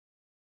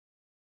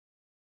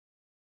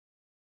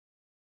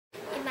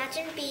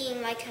Imagine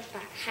being like a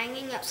bat,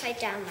 hanging upside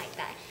down like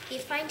that.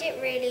 You'd find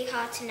it really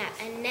hard to nap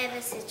and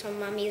never sit on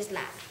Mummy's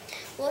lap.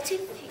 What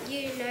if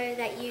you know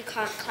that you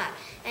can't clap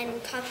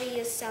and cover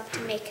yourself to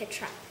make a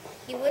trap?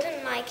 You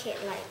wouldn't like it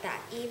like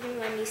that, even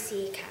when you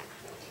see a cat.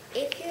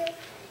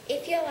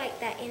 If you're like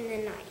that in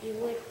the night, you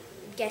would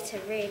get a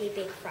really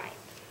big fright.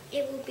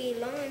 It will be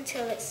long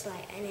until it's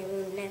light, and it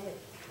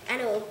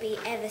will be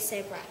ever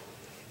so bright.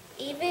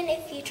 Even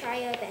if you try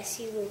your best,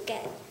 you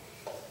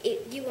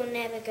will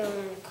never go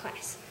on a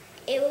quest.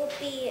 It will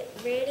be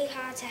really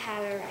hard to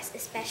have a rest,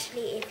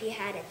 especially if you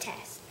had a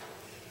test.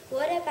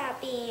 What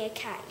about being a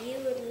cat? You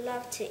would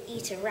love to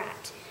eat a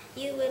rat.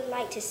 You would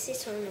like to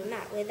sit on a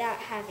mat without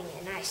having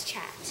a nice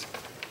chat.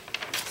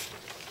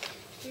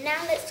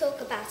 Now let's talk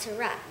about a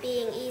rat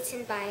being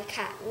eaten by a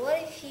cat. What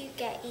if you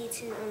get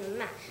eaten on a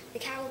mat? The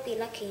cat will be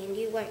lucky and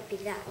you won't be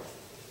that.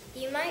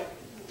 You might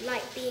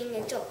like being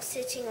a dog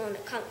sitting on a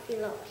comfy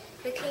log,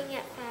 looking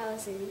at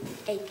flowers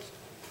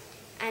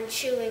and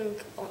chewing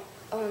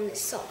on the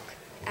sock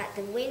at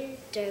the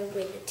window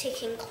with a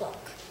ticking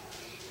clock.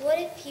 What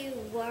if you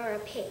were a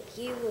pig?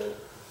 You will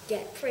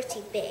get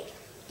pretty big.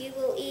 You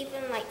will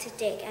even like to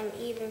dig and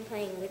even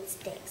playing with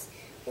sticks.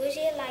 Would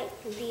you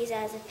like these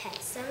as a pet?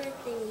 Some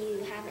of them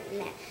you haven't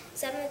met.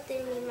 Some of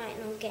them you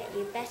might not get.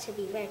 You better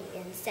be ready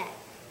and set.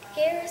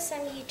 Here are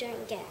some you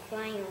don't get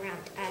flying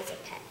around as a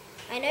pet.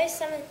 I know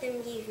some of them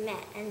you've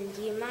met and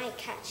you might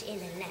catch in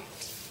a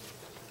net.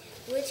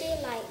 Would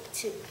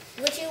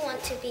you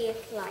want to be a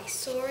fly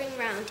soaring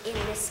round in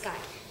the sky?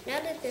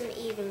 None of them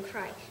even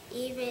cry,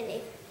 even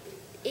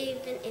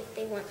if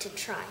they want to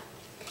try.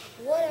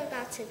 What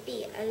about a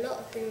bee? A lot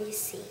of them you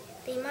see.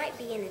 They might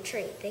be in a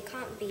tree, they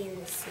can't be in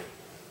the sea.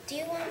 Do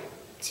you want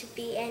to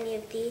be any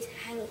of these,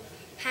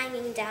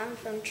 hanging down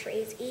from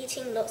trees,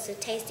 eating lots of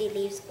tasty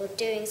leaves, or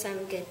doing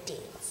some good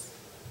deeds?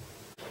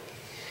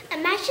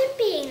 Imagine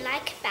being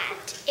like a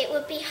bat. It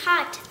would be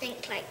hard to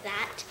think like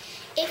that.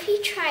 If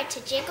you tried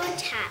to jig or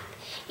tap,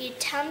 you'd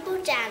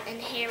tumble down and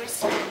hear a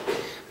slap.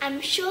 I'm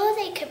sure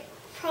they could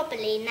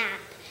probably nap,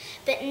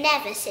 but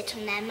never sit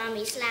on their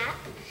mummy's lap.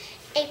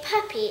 A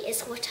puppy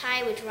is what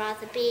I would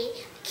rather be,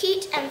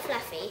 cute and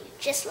fluffy,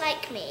 just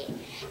like me.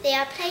 They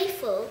are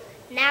playful,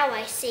 now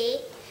I see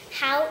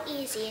how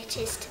easy it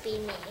is to be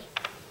me.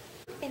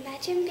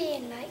 Imagine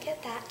being like a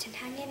bat and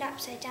hanging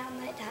upside down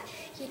like that.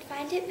 You'd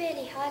find it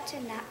really hard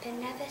to nap and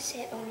never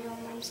sit on your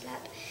mum's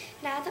lap.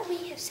 Now that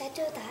we have said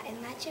all that,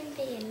 imagine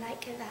being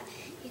like a rat.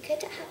 You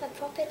couldn't have a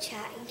proper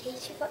chat in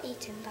case you got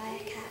eaten by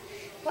a cat.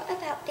 What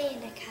about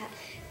being a cat?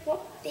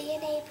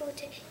 Being able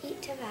to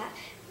eat a rat?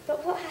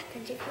 But what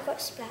happened if you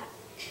got splat?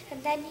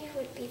 And then you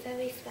would be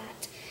very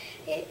flat.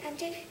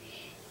 And if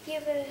you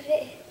were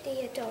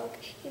really a dog,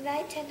 you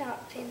might turn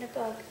up in a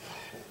bog.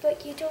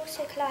 But you'd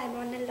also climb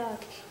on a log.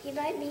 You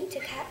might meet a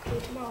cat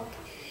called Mog.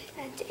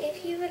 And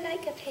if you were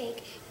like a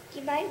pig,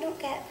 you might not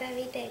get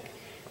very big.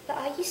 But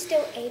are you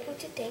still able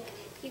to dig?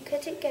 You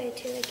couldn't go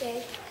to a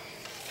gig.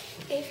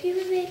 If you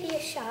were really a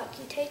shark,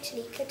 you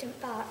totally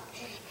couldn't bark.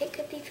 It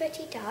could be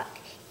pretty dark.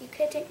 You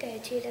couldn't go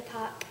to the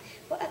park.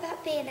 What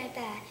about being a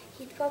bear?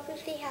 You'd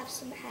probably have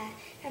some hair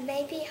and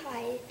maybe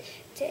hide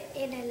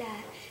in a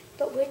lair.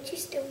 But would you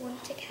still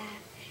want to care?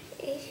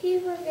 If you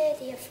were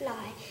really a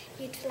fly,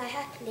 you'd fly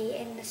happily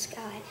in the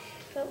sky.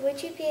 But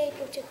would you be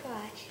able to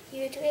cry?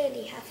 You'd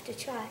really have to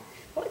try.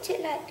 What's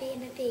it like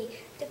being a bee?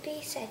 The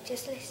bee said,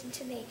 just listen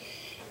to me.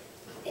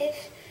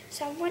 If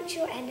someone's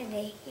your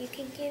enemy, you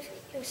can give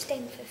your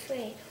sting for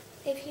free.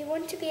 If you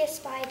want to be a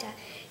spider,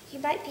 you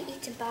might be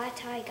eaten by a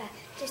tiger.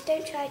 Just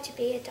don't try to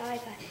be a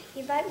diver.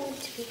 You might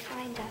want to be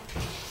kinder.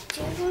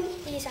 Do you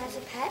want these as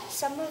a pet?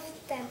 Some of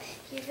them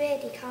you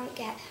really can't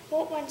get.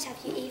 What ones have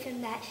you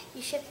even met?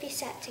 You should be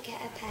set to get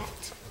a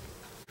pet.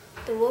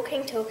 The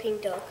walking, talking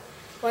dog.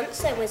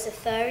 Once there was a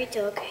furry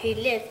dog who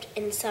lived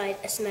inside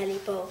a smelly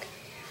bog.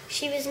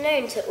 She was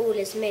known to all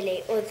as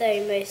Millie,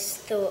 although most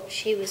thought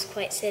she was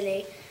quite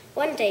silly.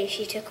 One day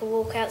she took a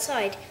walk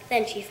outside,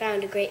 then she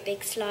found a great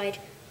big slide.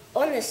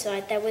 On the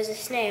side there was a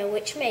snail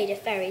which made a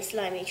very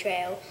slimy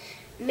trail.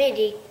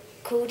 Millie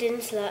called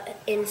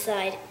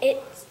inside,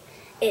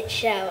 It's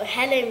Shell.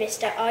 Hello,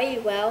 mister, are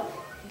you well?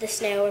 The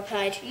snail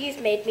replied,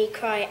 You've made me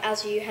cry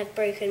as you have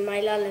broken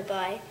my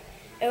lullaby.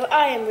 Oh,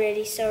 I am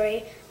really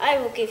sorry. I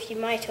will give you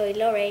my toy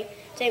lorry.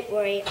 Don't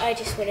worry, I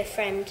just want a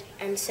friend.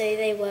 And so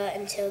they were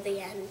until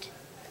the end.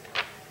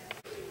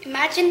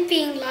 Imagine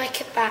being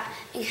like a bat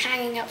and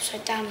hanging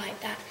upside down like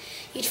that.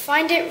 You'd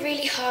find it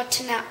really hard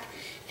to nap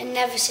and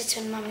never sit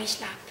on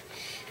mummy's lap.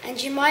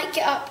 And you might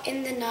get up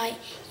in the night,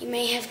 you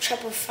may have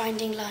trouble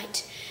finding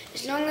light.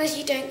 As long as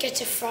you don't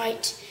get a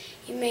fright,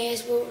 you may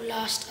as well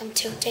last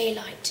until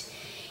daylight.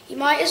 You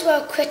might as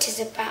well quit as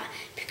a bat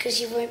because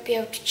you won't be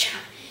able to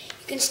chat.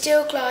 You can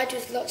still glide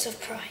with lots of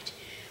pride.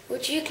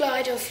 Would you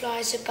glide or fly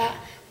as a bat,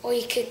 or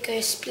you could go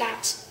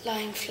splat,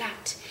 lying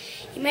flat?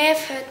 You may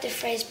have heard the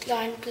phrase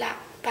blind black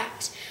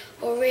bat,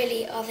 or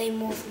really are they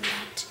more than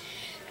that?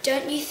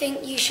 Don't you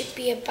think you should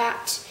be a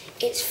bat?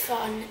 It's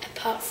fun,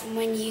 apart from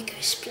when you go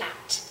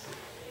splat.